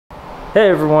Hey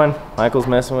everyone, Michael's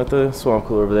messing with the swamp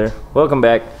cooler over there. Welcome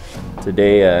back.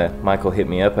 Today Michael hit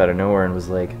me up out of nowhere and was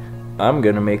like, I'm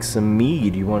gonna make some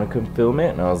mead, you wanna come film it?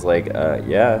 And I was like,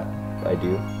 yeah, I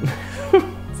do.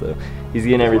 So he's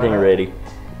getting everything ready.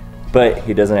 But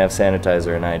he doesn't have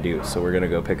sanitizer and I do, so we're gonna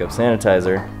go pick up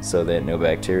sanitizer so that no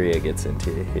bacteria gets into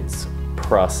his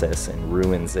process and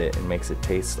ruins it and makes it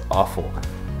taste awful.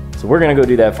 So we're gonna go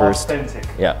do that first. Authentic.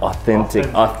 Yeah,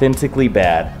 authentically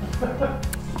bad.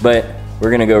 But we're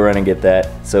gonna go run and get that.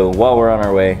 So while we're on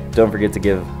our way, don't forget to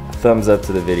give a thumbs up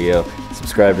to the video,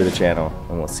 subscribe to the channel,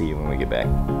 and we'll see you when we get back.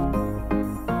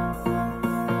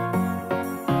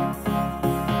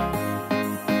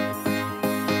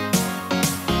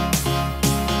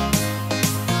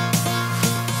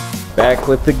 Back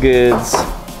with the goods.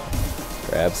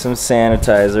 Grab some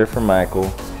sanitizer for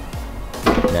Michael.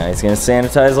 Now he's gonna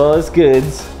sanitize all his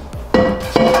goods,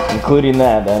 including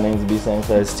that needs to be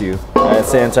sanitized too. Alright,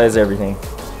 sanitize everything.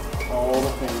 All the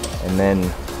things.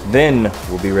 And then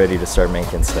we'll be ready to start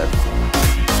making stuff.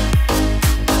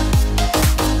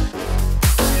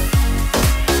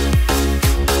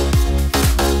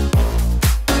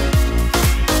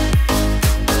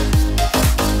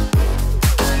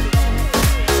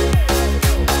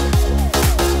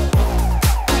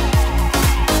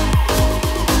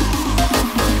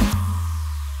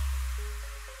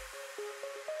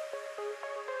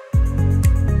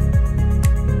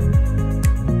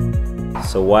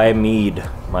 So why mead,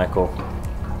 Michael?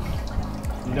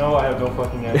 You know, I have no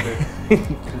fucking answer.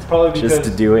 It's probably because just to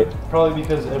do it. Probably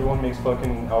because everyone makes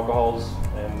fucking alcohols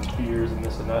and beers and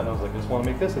this and that, and I was like, I just want to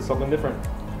make this. It's something different.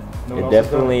 No one It else has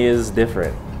definitely is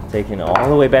different. Taking all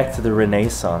the way back to the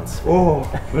Renaissance. Oh,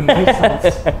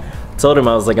 Renaissance. Told him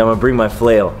I was like, I'm gonna bring my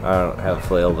flail. I don't have a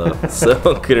flail though,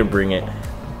 so couldn't bring it.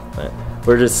 But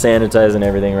we're just sanitizing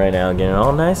everything right now, getting it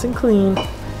all nice and clean.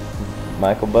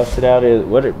 Michael busted out his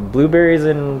blueberries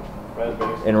and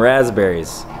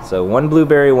raspberries. So one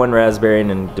blueberry, one raspberry, and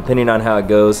then depending on how it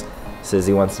goes, says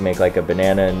he wants to make like a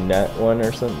banana nut one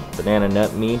or something, banana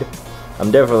nut mead. I'm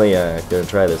definitely gonna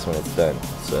try this when it's done.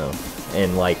 So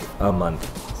in like a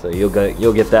month. So you'll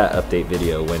get that update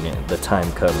video when the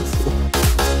time comes.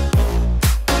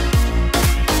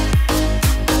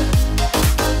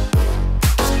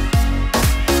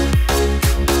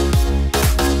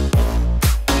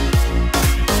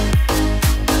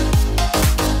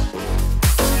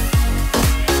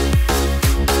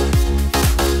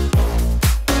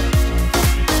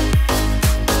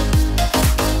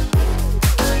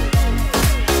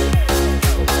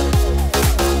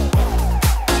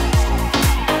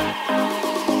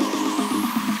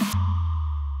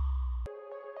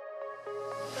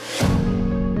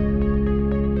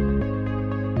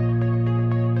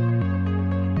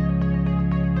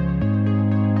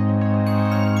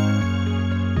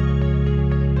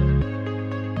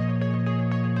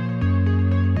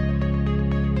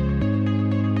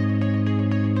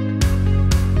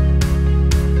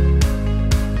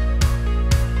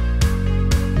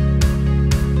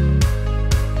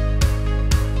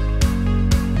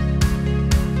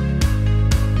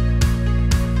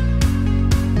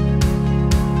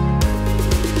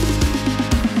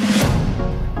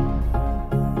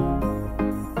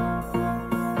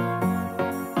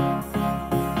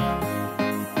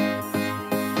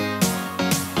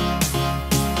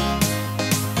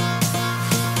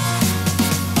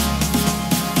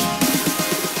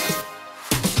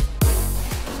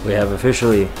 We have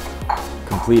officially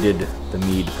completed the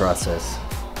mead process.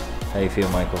 How you feel,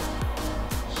 Michael?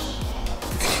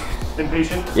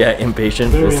 Impatient? Yeah,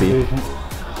 impatient. Very we'll see. impatient.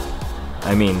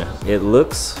 I mean, it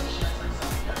looks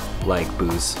like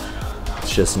booze.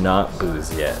 It's just not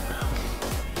booze yet.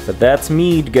 But that's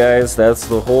mead, guys. That's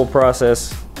the whole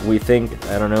process. We think,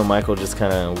 I don't know, Michael just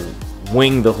kind of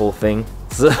winged the whole thing.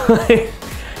 So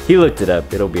he looked it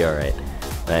up. It'll be all right.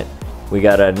 But we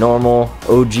got a normal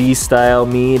OG style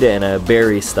mead and a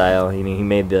berry style. He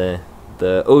made the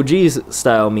OG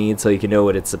style mead so you can know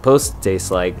what it's supposed to taste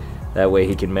like. That way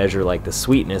he can measure like the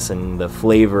sweetness and the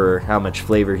flavor, how much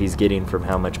flavor he's getting from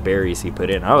how much berries he put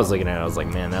in. I was looking at it, I was like,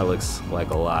 man, that looks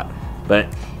like a lot.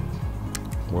 But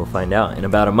we'll find out. In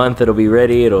about a month it'll be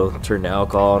ready, it'll turn to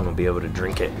alcohol and we'll be able to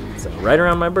drink it. So right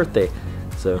around my birthday.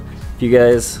 So if you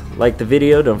guys like the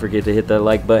video, don't forget to hit that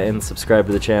like button, subscribe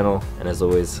to the channel, and as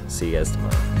always, see you guys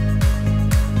tomorrow.